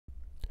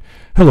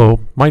Hello,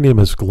 my name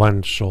is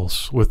Glenn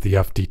Schulz with the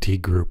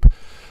FDT Group.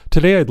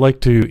 Today I'd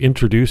like to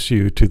introduce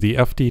you to the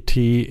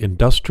FDT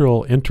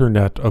Industrial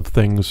Internet of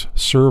Things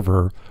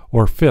Server,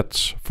 or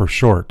FITS for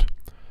short.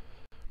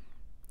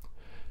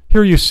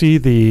 Here you see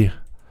the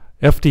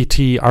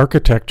FDT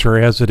architecture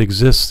as it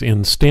exists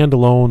in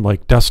standalone,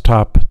 like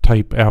desktop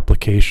type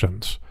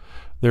applications.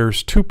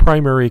 There's two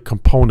primary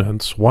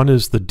components. One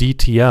is the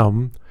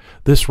DTM.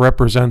 This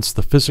represents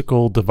the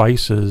physical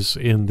devices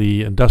in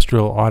the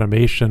industrial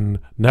automation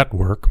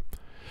network.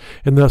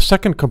 And the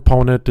second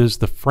component is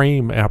the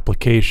FRAME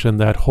application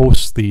that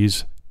hosts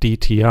these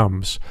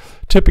DTMs.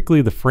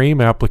 Typically, the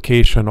FRAME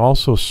application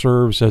also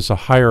serves as a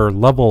higher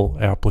level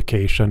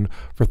application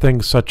for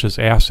things such as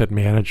asset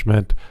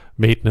management,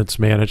 maintenance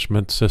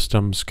management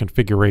systems,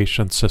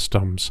 configuration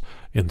systems,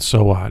 and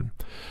so on.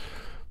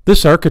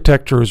 This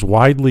architecture is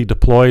widely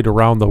deployed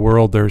around the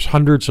world. There's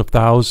hundreds of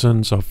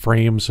thousands of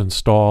frames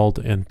installed,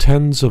 and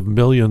tens of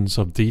millions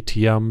of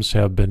DTMs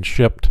have been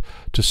shipped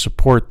to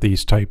support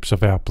these types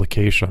of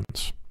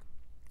applications.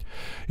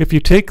 If you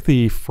take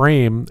the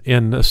frame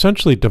and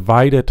essentially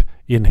divide it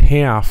in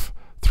half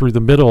through the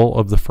middle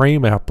of the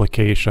frame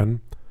application,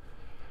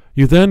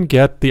 you then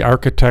get the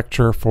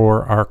architecture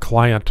for our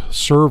client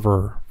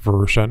server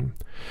version.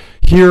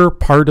 Here,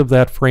 part of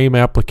that frame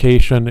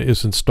application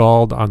is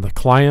installed on the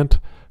client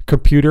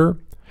computer,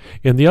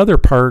 and the other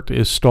part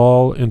is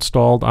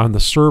installed on the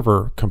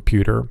server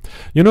computer.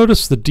 You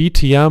notice the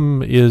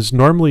DTM is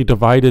normally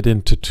divided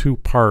into two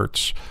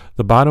parts.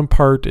 The bottom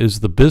part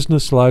is the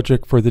business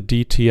logic for the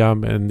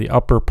DTM, and the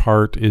upper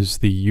part is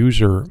the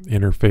user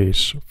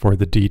interface for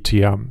the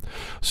DTM.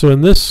 So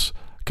in this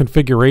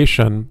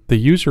configuration, the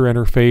user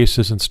interface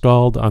is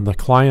installed on the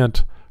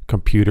client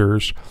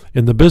computers,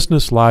 and the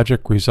business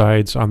logic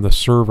resides on the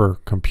server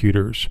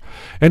computers.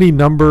 Any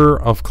number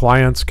of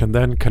clients can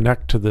then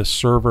connect to this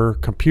server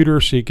computer,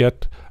 so you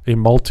get a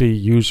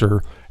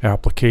multi-user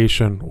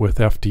application with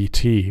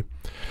FDT.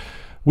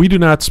 We do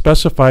not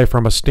specify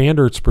from a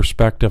standards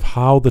perspective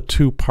how the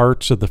two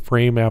parts of the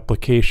frame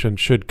application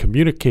should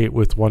communicate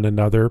with one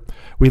another.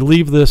 We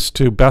leave this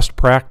to best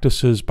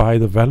practices by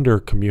the vendor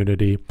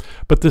community,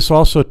 but this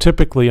also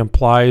typically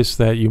implies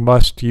that you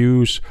must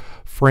use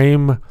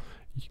frame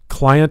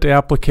client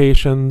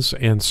applications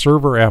and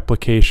server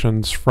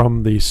applications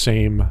from the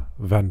same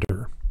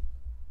vendor.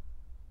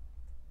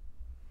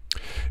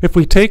 If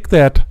we take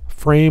that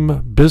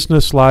frame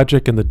business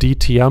logic and the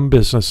DTM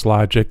business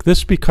logic,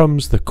 this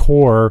becomes the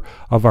core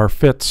of our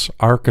FITS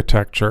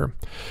architecture.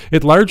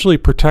 It largely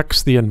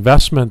protects the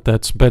investment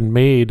that's been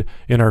made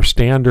in our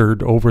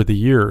standard over the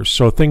years.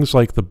 So things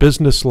like the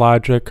business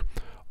logic,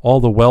 all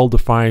the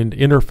well-defined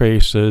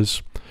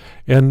interfaces,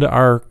 and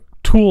our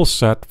tool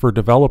set for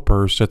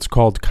developers that's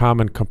called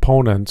common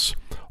components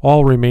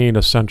all remain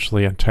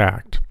essentially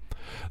intact.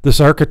 This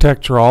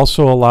architecture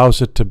also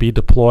allows it to be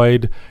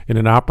deployed in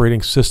an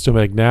operating system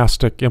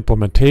agnostic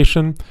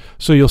implementation,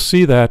 so you'll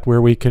see that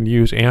where we can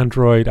use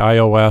Android,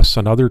 iOS,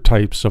 and other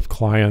types of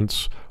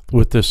clients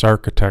with this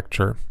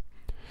architecture.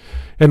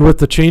 And with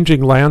the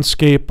changing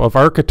landscape of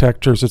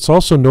architectures, it's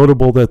also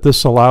notable that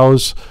this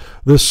allows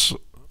this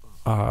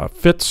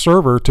FITS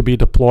server to be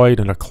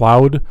deployed in a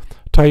cloud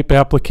type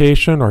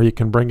application, or you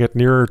can bring it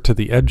nearer to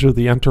the edge of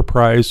the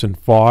enterprise in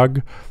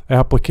fog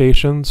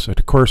applications.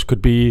 It of course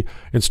could be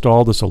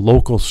installed as a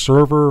local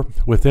server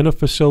within a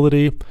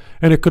facility,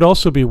 and it could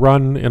also be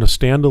run in a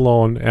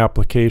standalone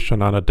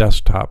application on a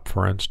desktop,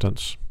 for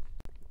instance.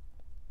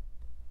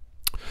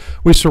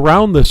 We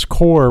surround this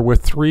core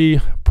with three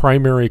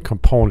primary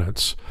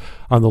components.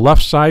 On the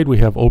left side we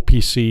have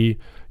OPC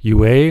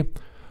UA.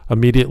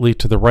 Immediately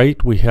to the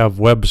right we have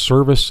web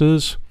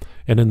services,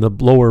 and in the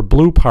lower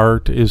blue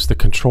part is the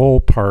control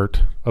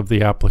part of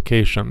the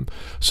application.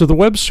 So the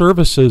web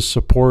services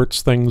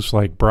supports things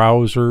like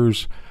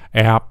browsers,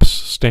 apps,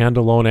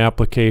 standalone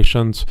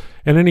applications,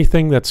 and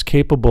anything that's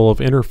capable of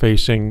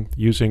interfacing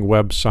using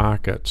web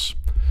sockets.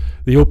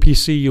 The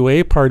OPC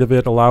UA part of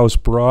it allows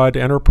broad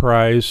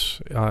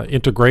enterprise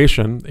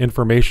integration.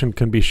 Information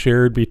can be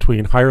shared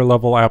between higher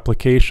level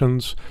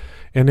applications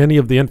and any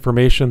of the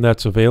information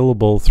that's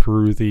available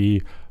through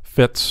the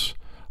FITS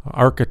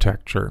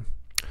architecture.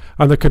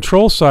 On the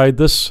control side,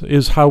 this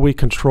is how we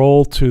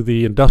control to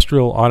the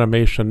industrial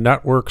automation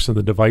networks and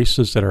the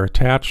devices that are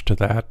attached to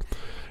that.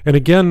 And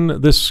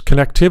again, this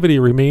connectivity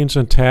remains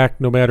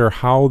intact no matter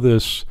how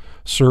this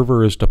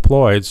server is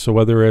deployed. So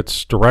whether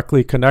it's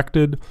directly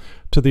connected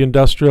to the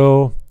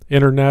industrial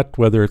internet,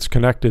 whether it's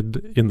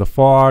connected in the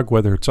fog,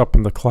 whether it's up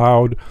in the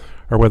cloud,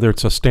 or whether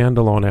it's a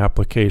standalone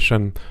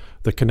application,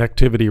 the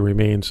connectivity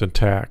remains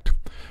intact.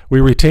 We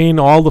retain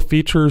all the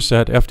features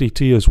that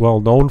FDT is well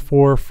known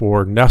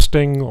for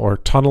nesting or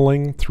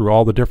tunneling through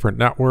all the different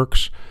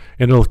networks,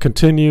 and it'll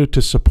continue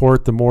to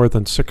support the more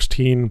than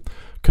 16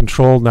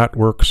 control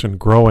networks and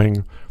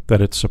growing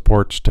that it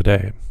supports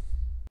today.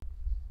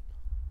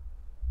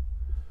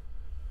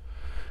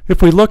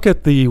 If we look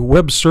at the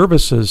web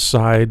services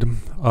side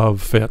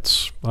of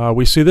FITS,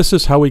 we see this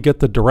is how we get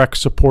the direct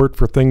support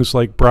for things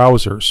like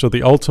browsers, so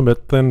the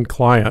ultimate thin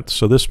client.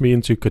 So this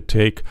means you could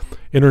take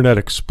Internet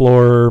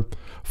Explorer,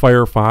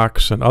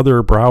 Firefox, and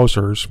other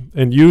browsers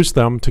and use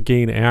them to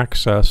gain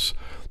access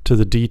to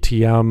the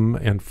DTM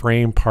and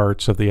FRAME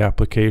parts of the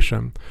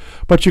application.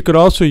 But you could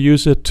also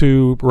use it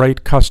to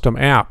write custom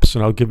apps,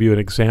 and I'll give you an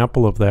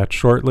example of that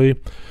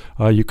shortly.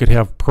 You could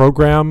have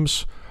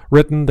programs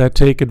written that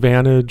take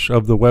advantage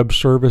of the web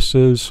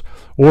services,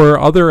 or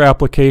other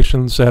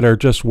applications that are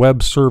just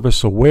web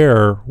service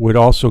aware would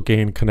also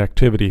gain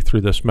connectivity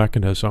through this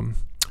mechanism.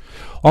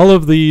 All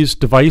of these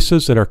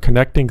devices that are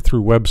connecting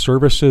through web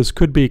services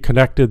could be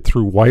connected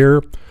through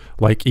wire,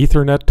 like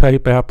Ethernet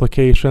type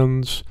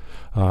applications,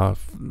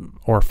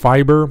 or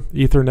fiber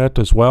Ethernet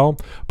as well,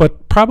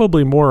 but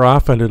probably more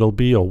often it'll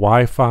be a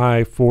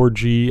Wi-Fi,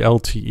 4G,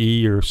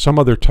 LTE, or some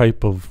other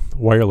type of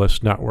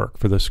wireless network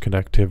for this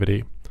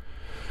connectivity.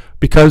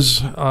 Because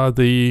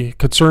the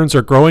concerns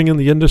are growing in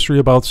the industry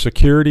about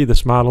security,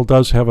 this model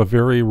does have a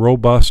very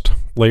robust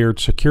layered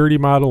security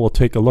model. We'll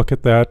take a look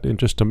at that in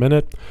just a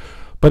minute.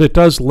 But it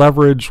does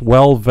leverage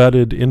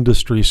well-vetted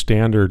industry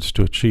standards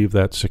to achieve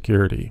that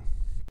security.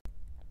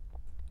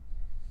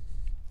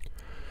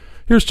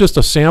 Here's just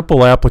a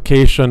sample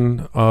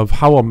application of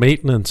how a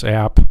maintenance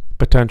app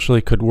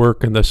potentially could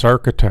work in this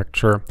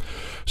architecture.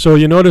 So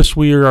you notice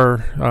we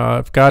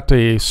have got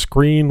a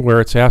screen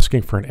where it's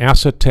asking for an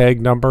asset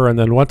tag number, and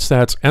then once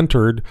that's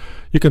entered,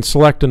 you can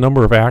select a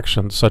number of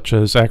actions, such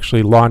as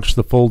actually launch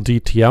the full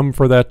DTM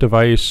for that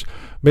device.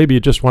 Maybe you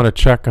just want to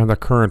check on the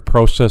current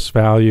process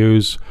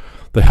values,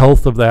 the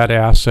health of that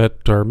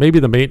asset, or maybe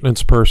the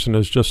maintenance person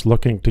is just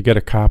looking to get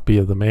a copy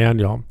of the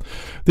manual.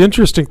 The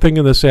interesting thing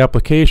in this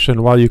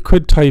application, while you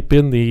could type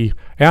in the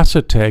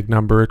asset tag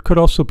number, it could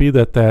also be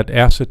that that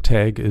asset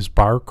tag is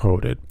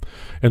barcoded.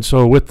 And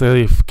so with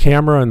the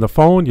camera and the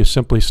phone, you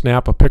simply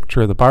snap a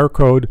picture of the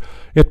barcode,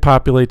 it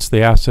populates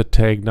the asset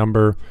tag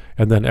number,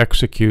 and then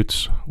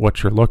executes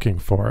what you're looking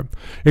for.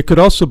 It could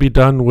also be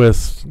done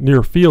with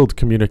near field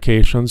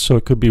communications, so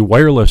it could be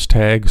wireless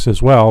tags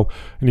as well,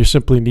 and you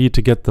simply need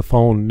to get the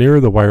phone near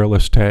the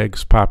wireless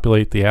tags,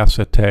 populate the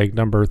asset tag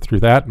number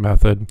through that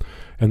method,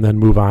 and then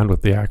move on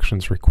with the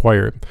actions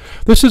required.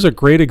 This is a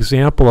great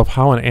example of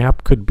how an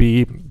app could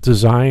be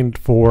designed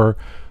for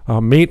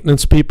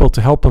maintenance people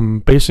to help them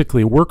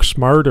basically work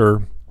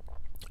smarter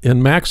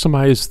and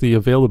maximize the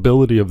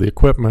availability of the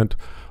equipment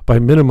by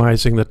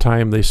minimizing the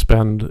time they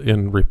spend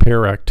in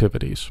repair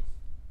activities.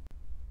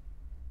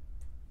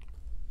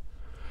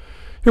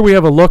 Here we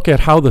have a look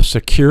at how the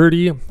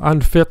security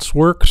on FITS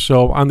works.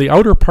 So on the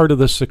outer part of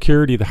the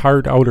security, the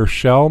hard outer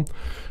shell,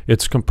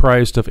 it's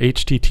comprised of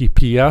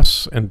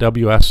HTTPS and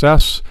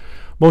WSS.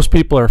 Most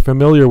people are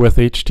familiar with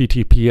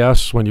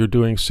HTTPS. When you're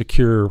doing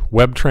secure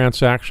web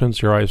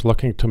transactions, you're always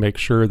looking to make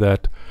sure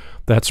that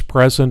that's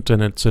present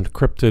and it's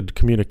encrypted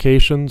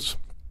communications.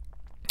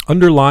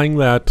 Underlying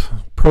that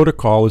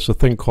protocol is a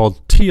thing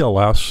called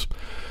TLS,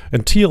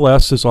 and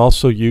TLS is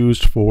also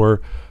used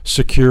for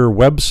secure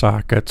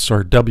WebSockets,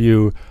 or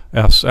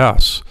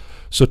WSS.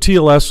 So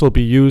TLS will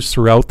be used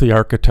throughout the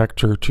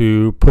architecture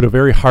to put a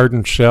very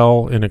hardened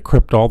shell and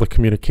encrypt all the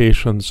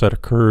communications that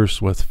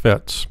occurs with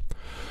FITS.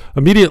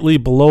 Immediately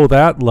below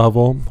that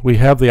level, we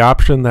have the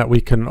option that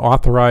we can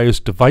authorize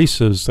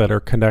devices that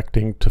are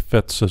connecting to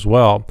FITS as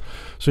well.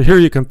 So here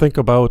you can think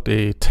about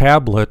a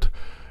tablet,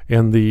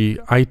 and the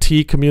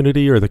IT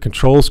community or the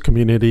controls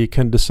community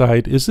can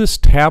decide, is this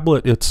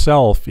tablet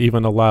itself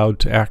even allowed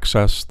to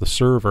access the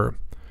server?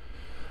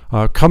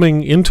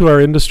 Coming into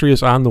our industry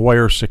is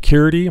on-the-wire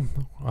security.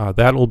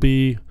 That will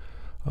be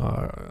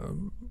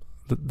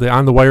the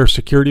on-the-wire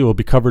security will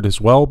be covered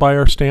as well by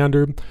our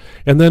standard.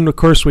 And then, of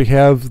course, we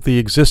have the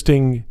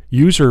existing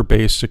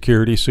user-based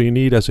security. So you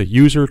need as a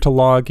user to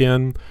log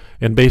in,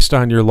 and based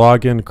on your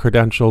login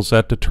credentials,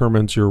 that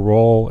determines your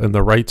role and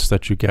the rights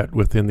that you get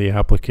within the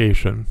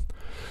application.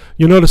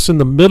 You notice in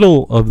the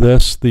middle of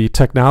this, the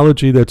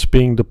technology that's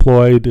being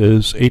deployed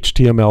is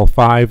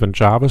HTML5 and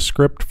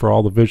JavaScript for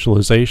all the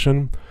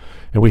visualization.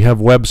 And we have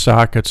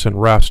WebSockets and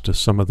REST as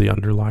some of the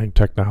underlying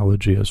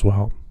technology as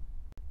well.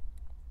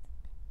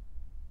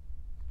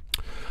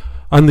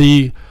 On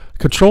the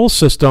control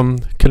system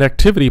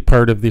connectivity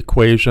part of the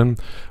equation,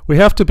 we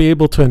have to be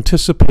able to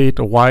anticipate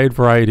a wide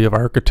variety of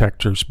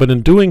architectures, but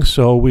in doing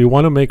so, we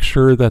want to make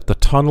sure that the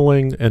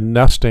tunneling and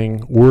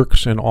nesting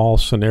works in all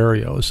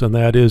scenarios, and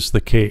that is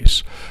the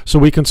case. So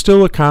we can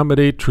still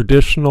accommodate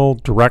traditional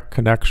direct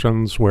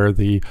connections where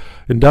the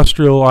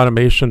industrial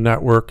automation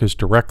network is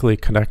directly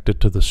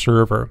connected to the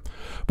server,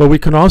 but we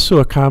can also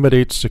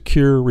accommodate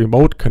secure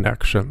remote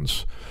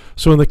connections.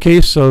 So in the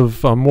case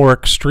of a more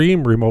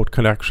extreme remote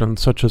connection,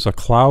 such as a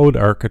cloud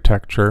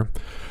architecture,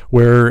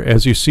 where,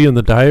 as you see in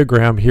the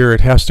diagram here,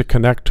 it has to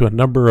connect to a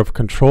number of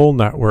control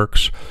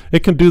networks,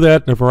 it can do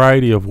that in a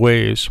variety of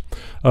ways.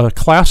 A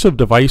class of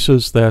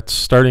devices that's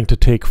starting to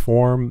take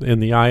form in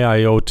the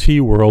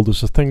IIoT world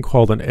is a thing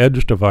called an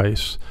edge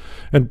device.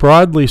 And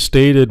broadly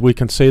stated, we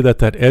can say that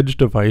that edge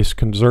device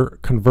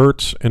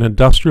converts an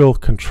industrial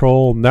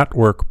control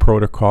network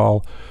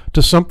protocol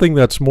to something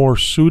that's more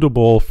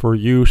suitable for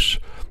use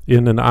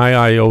in an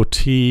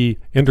IIoT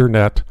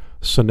internet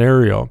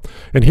scenario.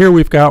 And here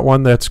we've got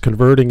one that's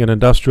converting an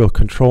industrial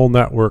control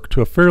network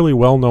to a fairly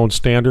well-known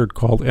standard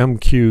called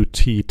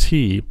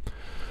MQTT.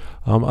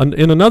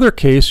 In another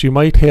case, you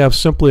might have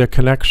simply a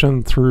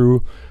connection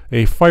through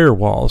a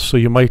firewall. So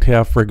you might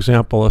have, for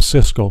example, a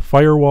Cisco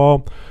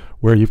firewall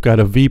where you've got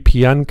a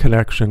VPN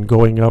connection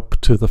going up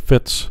to the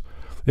FITs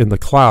in the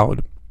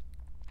cloud.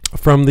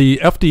 From the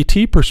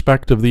FDT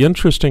perspective, the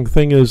interesting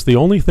thing is the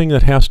only thing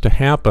that has to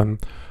happen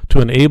to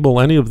enable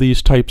any of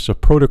these types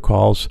of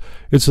protocols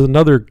is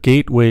another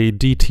gateway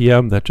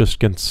DTM that just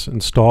gets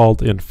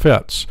installed in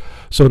FITs.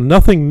 So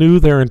nothing new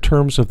there in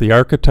terms of the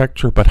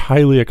architecture, but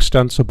highly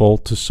extensible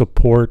to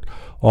support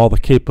all the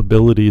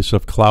capabilities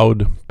of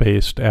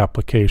cloud-based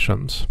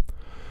applications.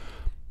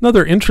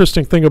 Another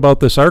interesting thing about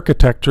this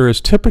architecture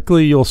is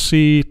typically you'll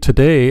see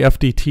today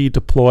FDT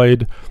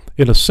deployed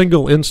in a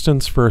single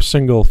instance for a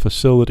single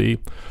facility.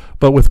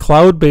 But with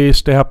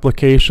cloud-based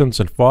applications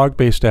and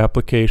fog-based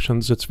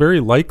applications, it's very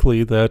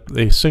likely that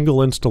a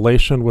single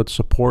installation would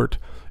support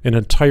an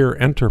entire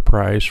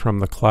enterprise from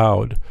the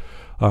cloud.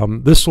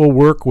 This will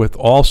work with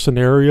all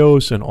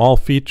scenarios, and all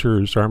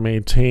features are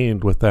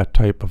maintained with that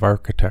type of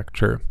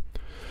architecture.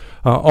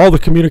 All the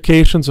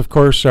communications, of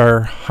course,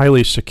 are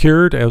highly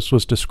secured, as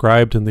was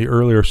described in the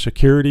earlier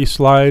security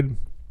slide.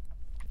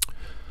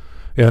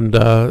 And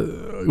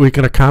we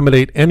can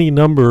accommodate any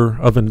number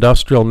of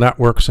industrial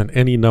networks and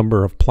any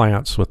number of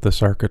plants with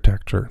this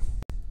architecture.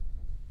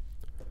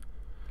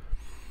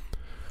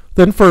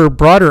 Then for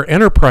broader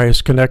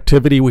enterprise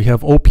connectivity, we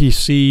have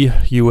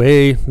OPC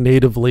UA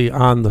natively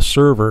on the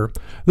server.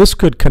 This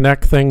could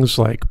connect things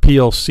like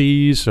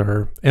PLCs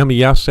or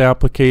MES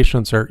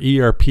applications or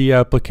ERP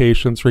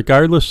applications,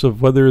 regardless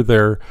of whether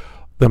they're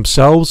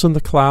themselves in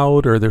the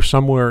cloud or they're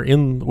somewhere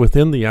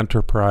within the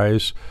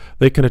enterprise.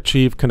 They can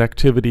achieve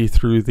connectivity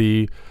through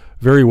the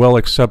very well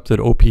accepted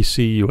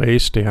OPC UA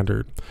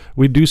standard.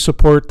 We do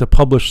support the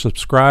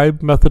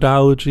publish-subscribe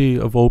methodology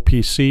of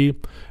OPC,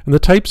 and the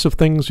types of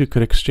things you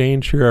could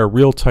exchange here are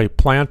real-time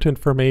plant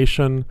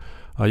information.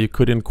 You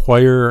could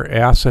inquire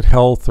asset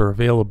health or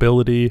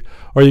availability,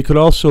 or you could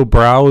also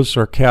browse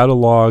or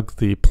catalog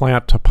the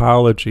plant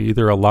topology,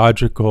 either a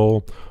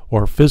logical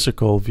or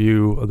physical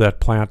view of that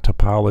plant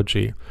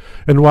topology.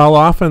 And while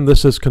often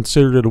this is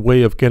considered a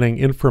way of getting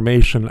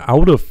information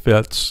out of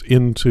FITs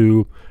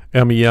into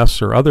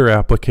MES or other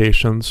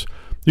applications,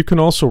 you can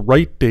also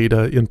write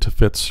data into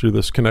FITs through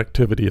this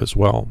connectivity as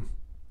well.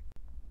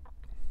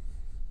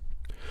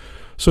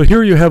 So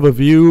here you have a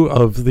view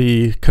of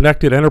the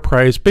connected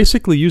enterprise,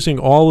 basically using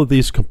all of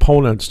these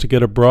components to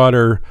get a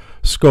broader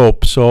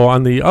scope. So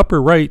on the upper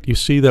right, you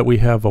see that we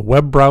have a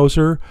web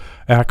browser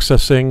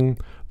accessing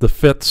the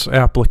FITs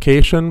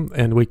application,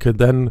 and we could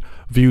then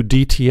view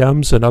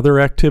DTMs and other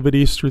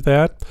activities through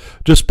that.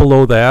 Just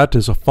below that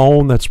is a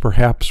phone that's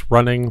perhaps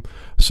running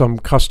some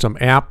custom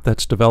app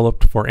that's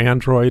developed for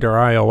Android or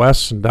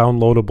iOS and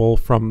downloadable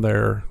from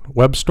their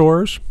web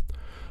stores.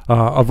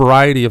 A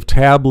variety of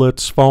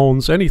tablets,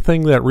 phones,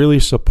 anything that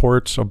really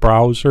supports a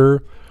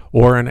browser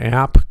or an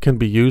app can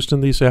be used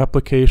in these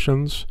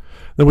applications.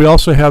 Then we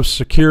also have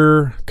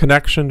secure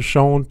connections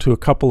shown to a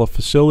couple of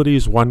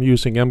facilities, one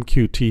using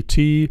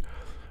MQTT,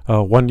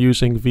 one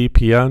using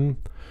VPN.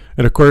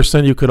 And of course,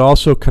 then you could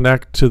also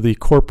connect to the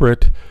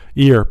corporate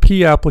ERP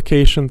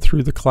application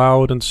through the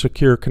cloud and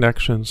secure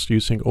connections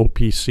using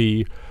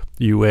OPC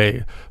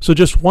UA. So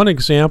just one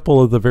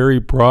example of the very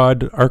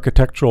broad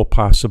architectural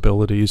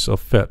possibilities of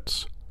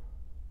FITs.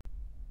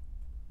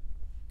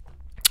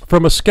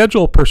 From a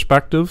schedule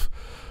perspective,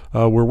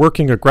 we're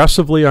working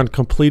aggressively on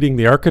completing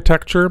the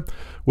architecture.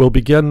 We'll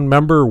begin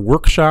member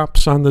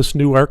workshops on this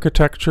new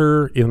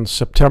architecture in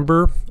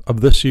September of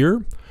this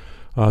year,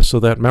 so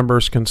that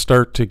members can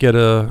start to get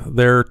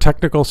their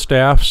technical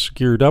staffs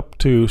geared up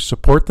to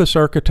support this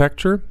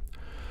architecture.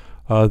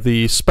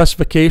 The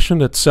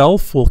specification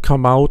itself will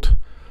come out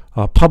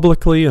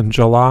publicly in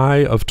July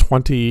of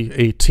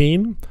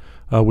 2018.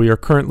 We are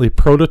currently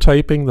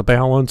prototyping the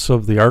balance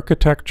of the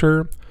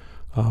architecture.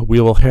 We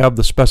will have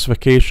the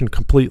specification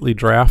completely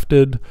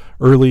drafted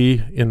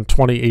early in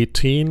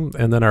 2018,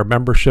 and then our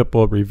membership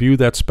will review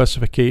that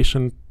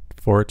specification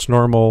for its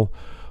normal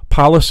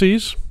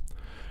policies.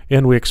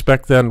 And we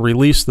expect then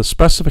release the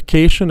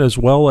specification as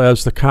well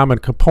as the common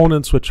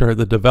components, which are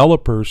the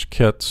developers'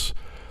 kits,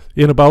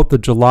 in about the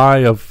July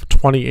of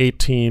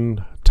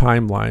 2018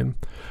 timeline.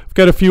 We've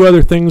got a few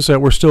other things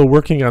that we're still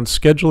working on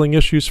scheduling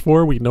issues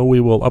for. We know we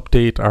will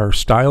update our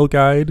style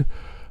guide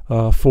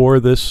for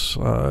this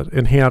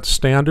enhanced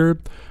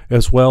standard,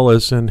 as well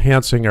as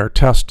enhancing our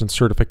test and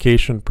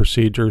certification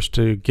procedures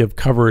to give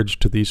coverage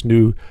to these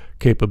new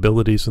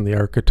capabilities in the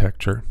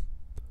architecture.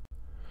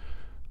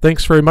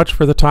 Thanks very much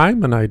for the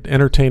time, and I'd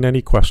entertain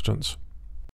any questions.